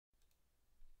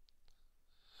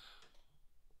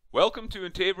Welcome to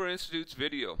Tabor Institute's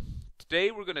video. Today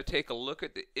we're going to take a look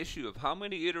at the issue of how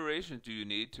many iterations do you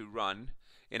need to run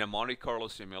in a Monte Carlo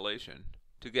simulation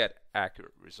to get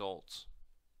accurate results.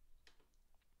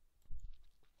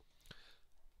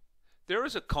 There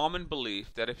is a common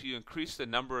belief that if you increase the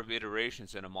number of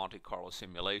iterations in a Monte Carlo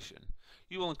simulation,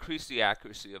 you will increase the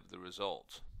accuracy of the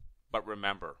results. But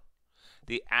remember,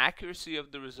 the accuracy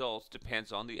of the results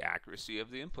depends on the accuracy of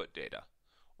the input data,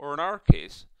 or in our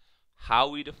case, how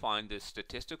we define the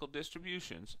statistical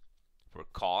distributions for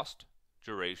cost,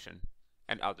 duration,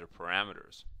 and other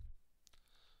parameters.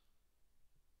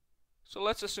 So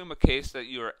let's assume a case that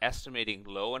you are estimating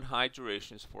low and high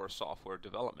durations for a software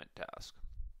development task.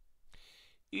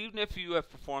 Even if you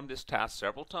have performed this task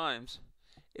several times,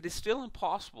 it is still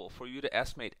impossible for you to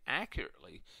estimate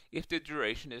accurately if the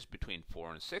duration is between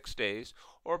 4 and 6 days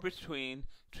or between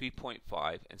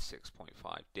 3.5 and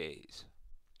 6.5 days.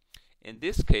 In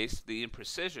this case, the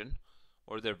imprecision,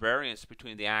 or the variance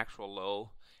between the actual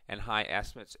low and high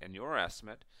estimates and your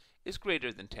estimate, is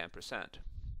greater than 10%.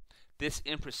 This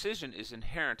imprecision is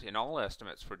inherent in all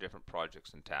estimates for different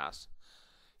projects and tasks.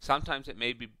 Sometimes it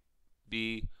may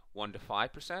be 1 to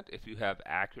 5% if you have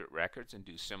accurate records and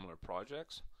do similar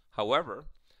projects. However,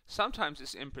 sometimes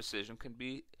this imprecision can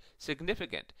be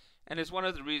significant and is one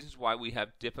of the reasons why we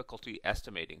have difficulty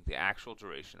estimating the actual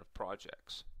duration of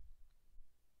projects.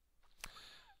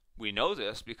 We know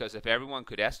this because if everyone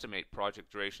could estimate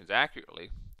project durations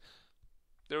accurately,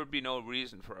 there would be no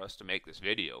reason for us to make this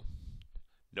video.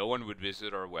 No one would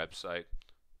visit our website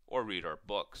or read our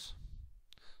books.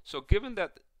 So given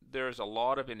that there is a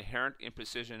lot of inherent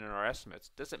imprecision in our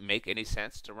estimates, does it make any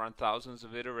sense to run thousands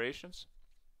of iterations?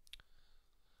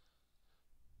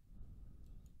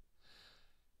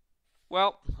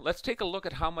 Well, let's take a look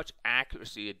at how much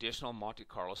accuracy additional Monte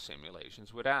Carlo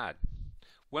simulations would add.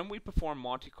 When we perform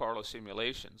Monte Carlo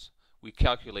simulations, we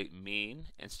calculate mean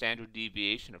and standard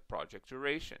deviation of project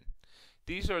duration.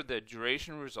 These are the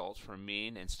duration results for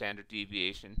mean and standard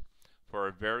deviation for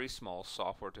a very small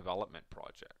software development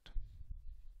project.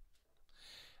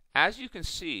 As you can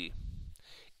see,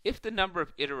 if the number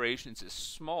of iterations is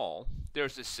small,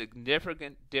 there's a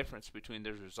significant difference between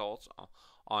the results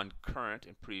on current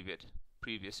and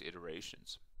previous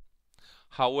iterations.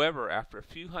 However, after a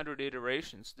few hundred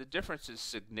iterations, the difference is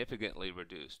significantly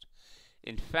reduced.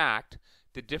 In fact,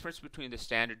 the difference between the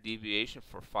standard deviation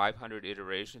for 500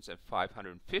 iterations and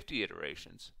 550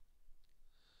 iterations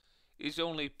is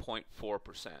only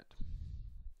 0.4%.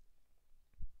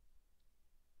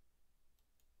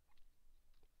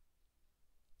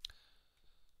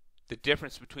 The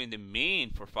difference between the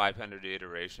mean for 500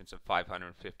 iterations and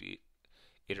 550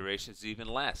 iterations is even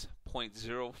less,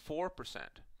 0.04%.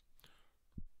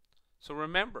 So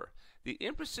remember, the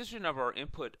imprecision of our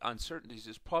input uncertainties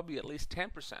is probably at least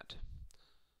 10%.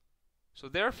 So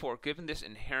therefore, given this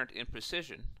inherent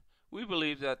imprecision, we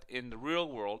believe that in the real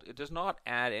world it does not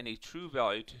add any true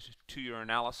value to your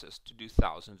analysis to do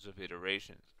thousands of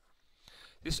iterations.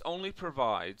 This only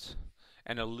provides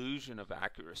an illusion of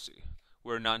accuracy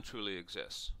where none truly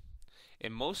exists.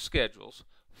 In most schedules,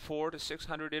 400 to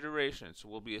 600 iterations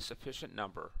will be a sufficient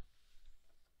number.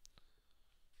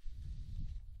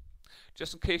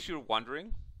 Just in case you're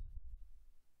wondering,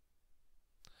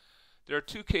 there are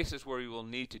two cases where you will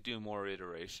need to do more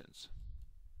iterations.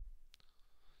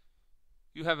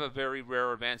 You have a very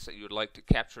rare events that you would like to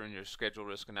capture in your schedule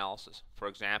risk analysis. For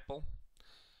example,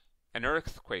 an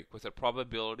earthquake with a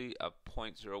probability of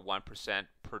 0.01%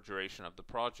 per duration of the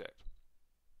project.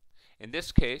 In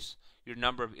this case, your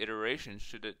number of iterations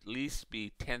should at least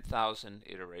be 10,000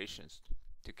 iterations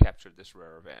to capture this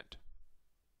rare event.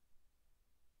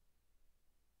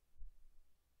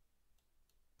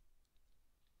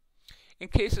 In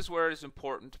cases where it is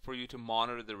important for you to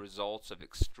monitor the results of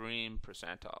extreme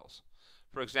percentiles,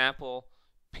 for example,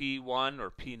 P1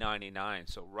 or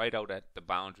P99, so right out at the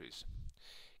boundaries.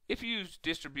 If you use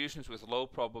distributions with low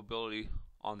probability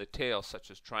on the tail, such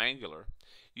as triangular,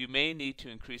 you may need to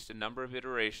increase the number of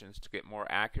iterations to get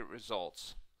more accurate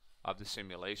results of the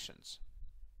simulations.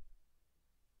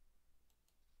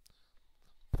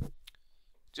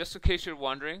 Just in case you're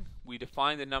wondering, we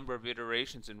define the number of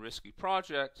iterations in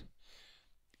RiskyProject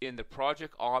in the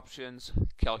Project Options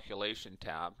Calculation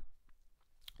tab.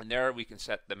 And there we can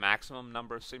set the maximum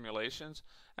number of simulations,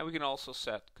 and we can also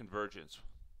set convergence,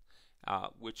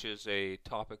 which is a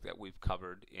topic that we've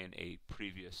covered in a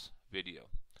previous video.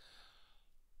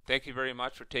 Thank you very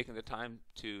much for taking the time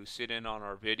to sit in on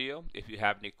our video. If you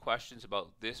have any questions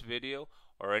about this video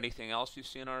or anything else you've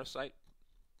seen on our site,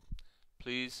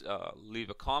 please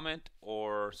leave a comment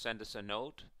or send us a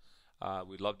note.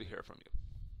 We'd love to hear from you.